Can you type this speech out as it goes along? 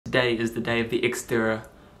Today is the day of the Xterra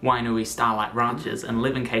Wainui Starlight Ranches, an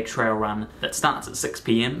 11k trail run that starts at 6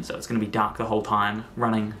 PM, so it's going to be dark the whole time,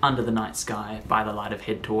 running under the night sky by the light of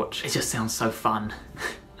head torch. It just sounds so fun.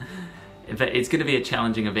 It's going to be a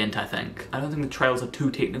challenging event, I think. I don't think the trails are too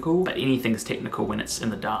technical, but anything's technical when it's in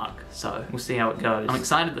the dark, so we'll see how it goes. I'm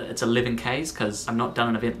excited that it's 11Ks because I've not done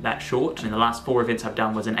an event that short. I mean, the last 4 events I've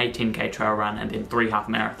done was an 18K trail run and then 3 half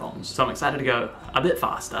marathons, so I'm excited to go a bit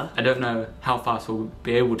faster. I don't know how fast we'll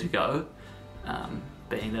be able to go,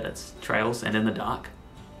 being that it's trails and in the dark,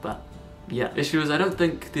 but yeah. Issue is I don't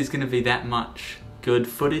think there's going to be that much good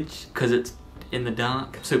footage because it's in the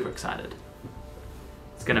dark. Super excited.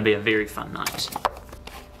 It's going to be a very fun night.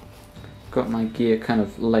 Got my gear kind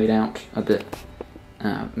of laid out a bit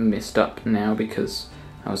messed up now because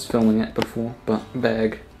I was filming it before, but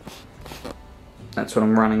bag, that's what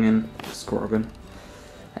I'm running in, Scroggin.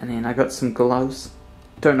 And then I got some gloves.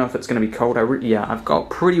 Don't know if it's going to be cold. Yeah, I've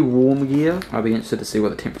got pretty warm gear. I'll be interested to see what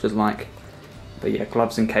the temperature's like. But yeah,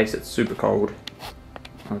 gloves in case it's super cold.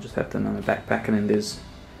 I'll just have them in my backpack, and then there's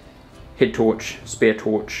head torch, spare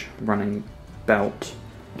torch, running belt,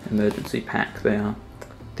 emergency pack there,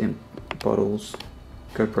 then bottles,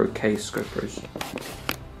 GoPro case, GoPro's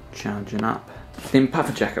charging up, then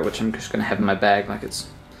puffer jacket, which I'm just going to have in my bag. Like, it's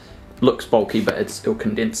looks bulky, but it'll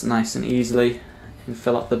condense nice and easily and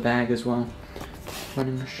fill up the bag as well.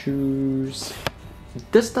 Running shoes.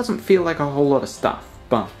 This doesn't feel like a whole lot of stuff,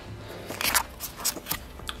 but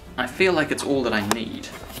I feel like it's all that I need.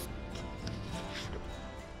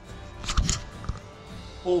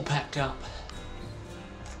 All packed up.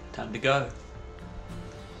 Time to go.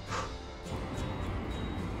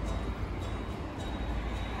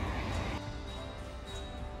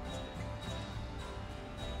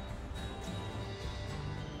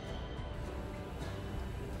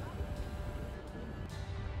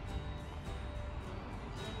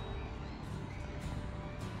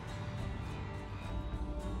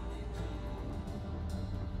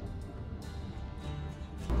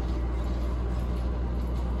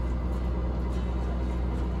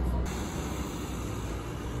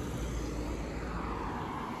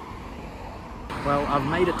 Well, I've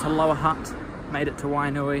made it to Lower Hutt, made it to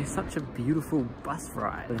Wainui. Such a beautiful bus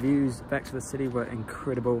ride. The views back to the city were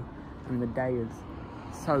incredible. I mean, the day is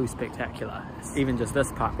so spectacular. Even just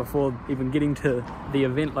this part, before even getting to the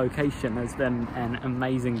event location, has been an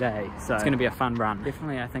amazing day. So it's going to be a fun run.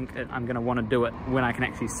 Definitely, I think I'm going to want to do it when I can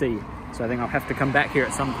actually see. So I think I'll have to come back here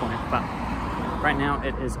at some point. But right now,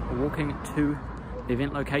 it is walking to the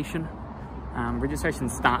event location. Registration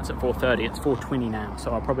starts at 4:30, it's 4:20 now,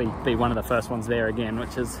 so I'll probably be one of the first ones there again,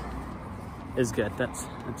 which is good.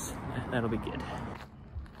 That'll be good.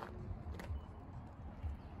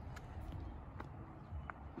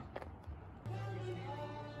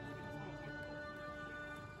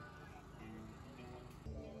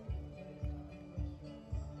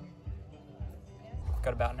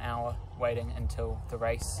 Got about an hour waiting until the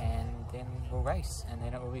race, and then we'll race, and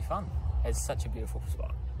then it will be fun. It's such a beautiful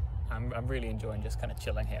spot. I'm really enjoying just kind of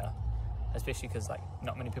chilling here, especially because like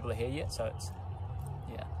not many people are here yet, so it's,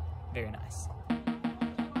 yeah, very nice.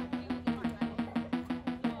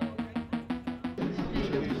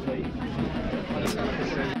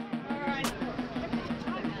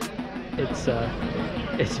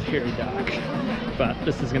 It's very dark, but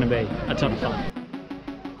this is going to be a ton of fun.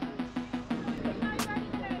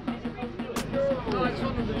 No, I just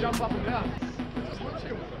want them to jump up and down.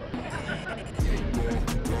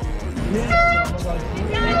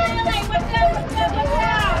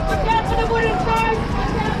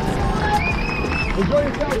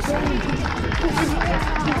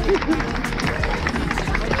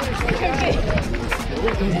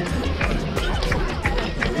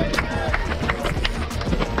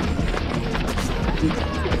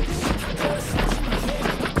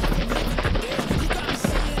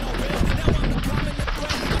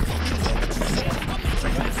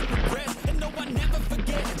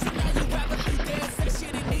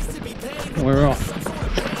 We're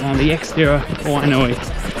off on the Xterra Wainui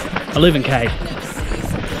 11k.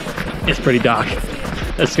 It's pretty dark.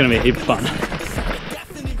 It's going to be a heap of fun.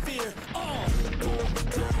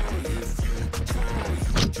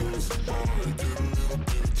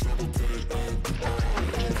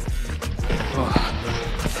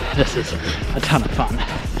 Oh, this is a ton of fun.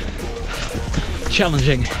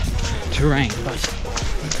 Challenging terrain, but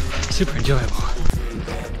super enjoyable.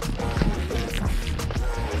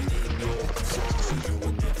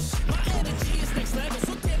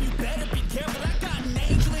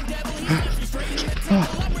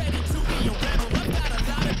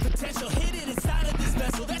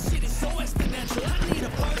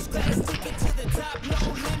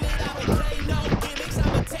 No limit.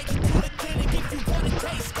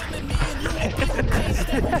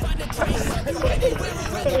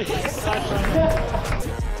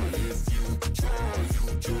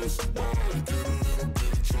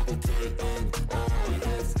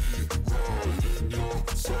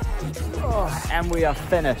 And we are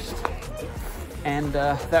finished. And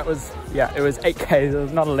that was, yeah, it was 8Ks, it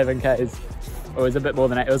was not 11Ks. It was a bit more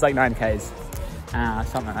than 8, it was like 9Ks.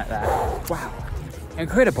 Something like that. Wow,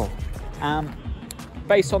 incredible.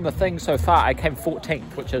 Based on the thing so far, I came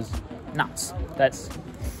 14th, which is nuts.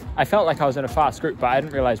 I felt like I was in a fast group, but I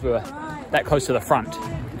didn't realize we were that close to the front.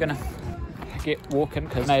 I'm gonna get walking,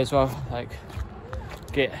 because I may as well like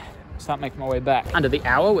start making my way back. Under the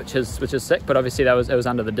hour, which is sick, but obviously it was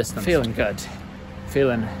under the distance. Feeling good.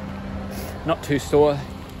 Feeling not too sore.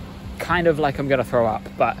 Kind of like I'm gonna throw up,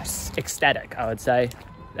 but ecstatic, I would say.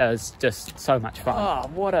 It was just so much fun. Oh,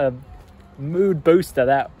 what a mood booster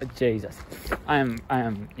that, Jesus. I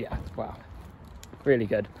am, yeah, wow. Really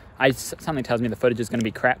good. Something tells me the footage is gonna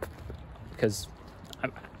be crap, because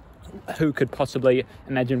who could possibly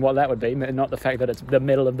imagine what that would be, not the fact that it's the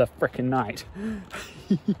middle of the frickin' night.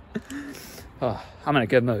 Oh, I'm in a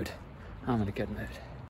good mood. I'm in a good mood.